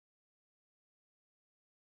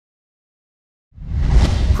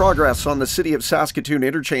Progress on the City of Saskatoon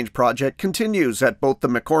Interchange Project continues at both the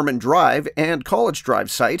McOrmond Drive and College Drive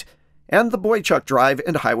site and the Boychuk Drive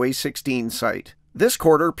and Highway 16 site. This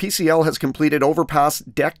quarter, PCL has completed overpass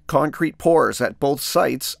deck concrete pours at both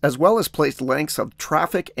sites, as well as placed lengths of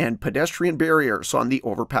traffic and pedestrian barriers on the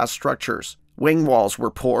overpass structures. Wing walls were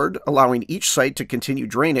poured, allowing each site to continue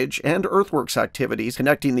drainage and earthworks activities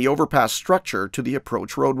connecting the overpass structure to the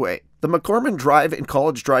approach roadway. The McOrmond Drive and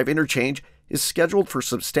College Drive interchange is scheduled for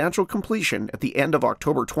substantial completion at the end of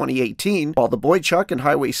October 2018, while the Boychuk and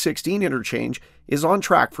Highway 16 interchange is on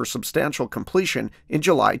track for substantial completion in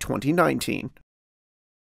July 2019.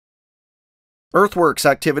 Earthworks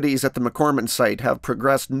activities at the McOrmond site have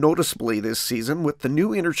progressed noticeably this season, with the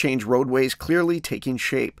new interchange roadways clearly taking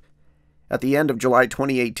shape. At the end of July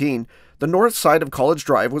 2018, the north side of College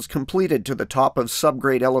Drive was completed to the top of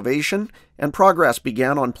subgrade elevation, and progress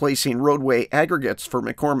began on placing roadway aggregates for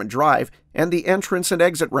McOrmond Drive and the entrance and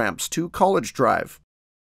exit ramps to College Drive.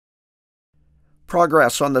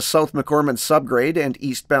 Progress on the South McOrmond subgrade and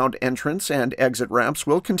eastbound entrance and exit ramps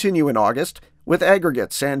will continue in August, with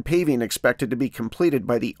aggregates and paving expected to be completed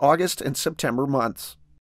by the August and September months.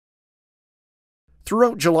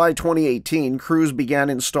 Throughout July 2018, crews began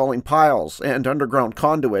installing piles and underground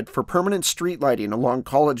conduit for permanent street lighting along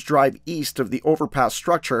College Drive east of the overpass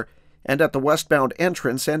structure and at the westbound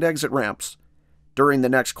entrance and exit ramps. During the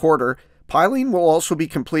next quarter, piling will also be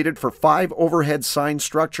completed for 5 overhead sign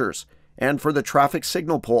structures and for the traffic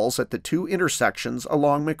signal poles at the 2 intersections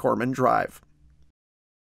along McOrmond Drive.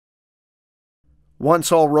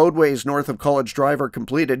 Once all roadways north of College Drive are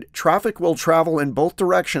completed, traffic will travel in both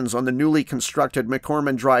directions on the newly constructed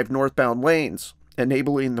McOrmond Drive northbound lanes,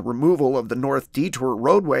 enabling the removal of the North Detour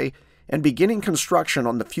roadway and beginning construction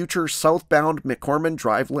on the future southbound McOrmond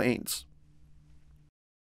Drive lanes.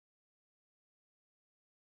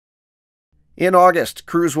 In August,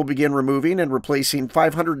 crews will begin removing and replacing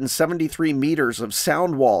 573 meters of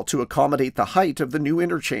sound wall to accommodate the height of the new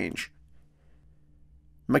interchange.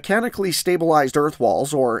 Mechanically stabilized earth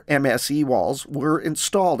walls, or MSE walls, were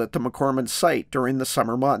installed at the McOrmond site during the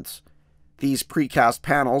summer months. These precast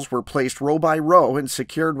panels were placed row by row and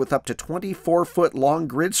secured with up to 24-foot long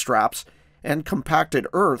grid straps and compacted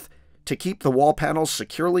earth to keep the wall panels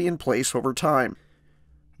securely in place over time.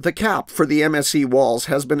 The cap for the MSE walls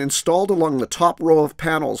has been installed along the top row of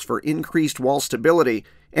panels for increased wall stability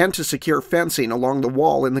and to secure fencing along the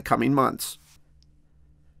wall in the coming months.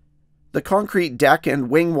 The concrete deck and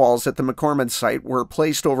wing walls at the McOrmond site were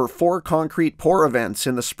placed over 4 concrete pour events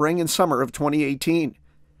in the spring and summer of 2018.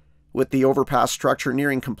 With the overpass structure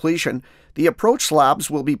nearing completion, the approach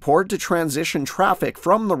slabs will be poured to transition traffic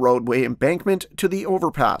from the roadway embankment to the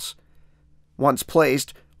overpass. Once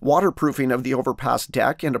placed, waterproofing of the overpass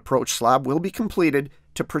deck and approach slab will be completed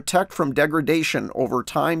to protect from degradation over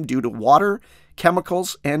time due to water,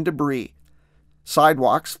 chemicals, and debris.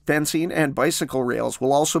 Sidewalks, fencing, and bicycle rails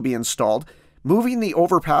will also be installed, moving the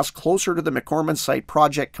overpass closer to the McOrmond site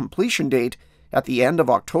project completion date at the end of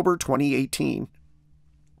October 2018.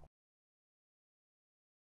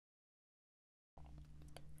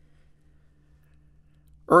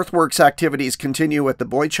 Earthworks activities continue at the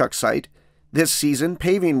Boychuk site. This season,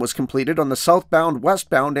 paving was completed on the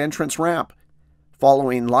southbound-westbound entrance ramp.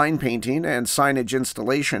 Following line painting and signage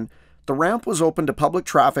installation, the ramp was open to public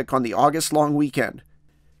traffic on the August long weekend.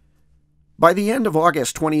 By the end of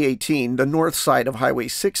August 2018, the north side of Highway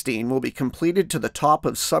 16 will be completed to the top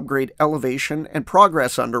of subgrade elevation and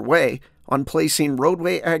progress underway on placing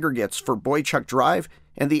roadway aggregates for Boychuk Drive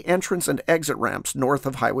and the entrance and exit ramps north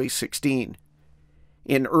of Highway 16.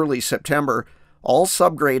 In early September, all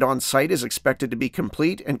subgrade on site is expected to be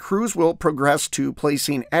complete, and crews will progress to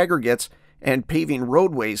placing aggregates and paving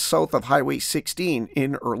roadways south of Highway 16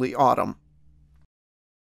 in early autumn.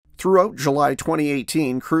 Throughout July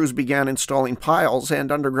 2018, crews began installing piles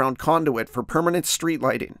and underground conduit for permanent street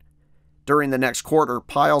lighting. During the next quarter,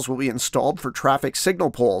 piles will be installed for traffic signal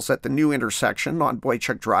poles at the new intersection on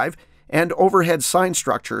Boychuk Drive and overhead sign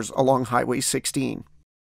structures along Highway 16.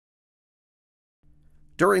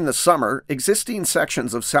 During the summer, existing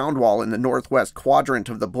sections of sound wall in the northwest quadrant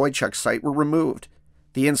of the Boychuk site were removed.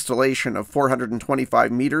 The installation of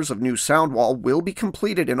 425 meters of new sound wall will be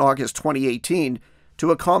completed in August 2018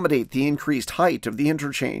 to accommodate the increased height of the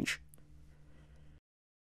interchange.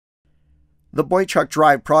 The Boychuk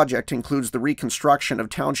Drive project includes the reconstruction of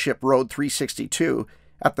Township Road 362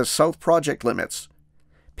 at the south project limits.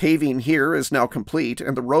 Paving here is now complete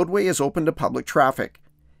and the roadway is open to public traffic.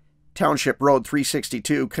 Township Road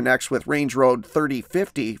 362 connects with Range Road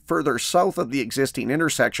 3050 further south of the existing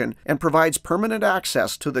intersection and provides permanent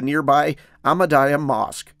access to the nearby Ahmadiyya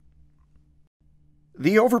Mosque.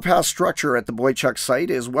 The overpass structure at the Boychuk site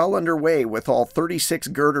is well underway, with all 36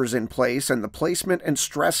 girders in place and the placement and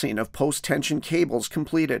stressing of post-tension cables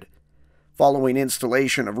completed. Following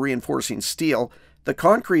installation of reinforcing steel, the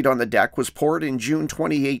concrete on the deck was poured in June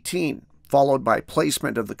 2018, followed by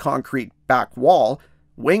placement of the concrete back wall,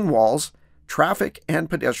 wing walls, traffic and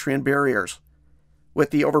pedestrian barriers. With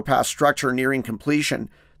the overpass structure nearing completion,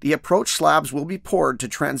 the approach slabs will be poured to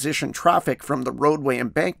transition traffic from the roadway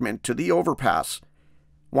embankment to the overpass.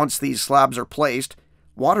 Once these slabs are placed,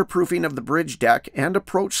 waterproofing of the bridge deck and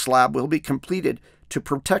approach slab will be completed to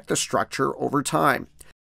protect the structure over time.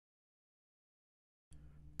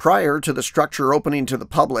 Prior to the structure opening to the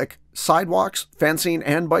public, sidewalks, fencing,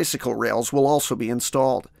 and bicycle rails will also be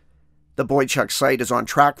installed. The Boychuk site is on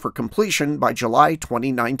track for completion by July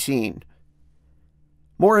 2019.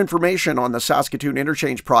 More information on the Saskatoon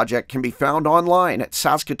Interchange Project can be found online at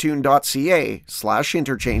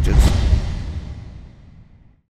Saskatoon.ca/interchanges.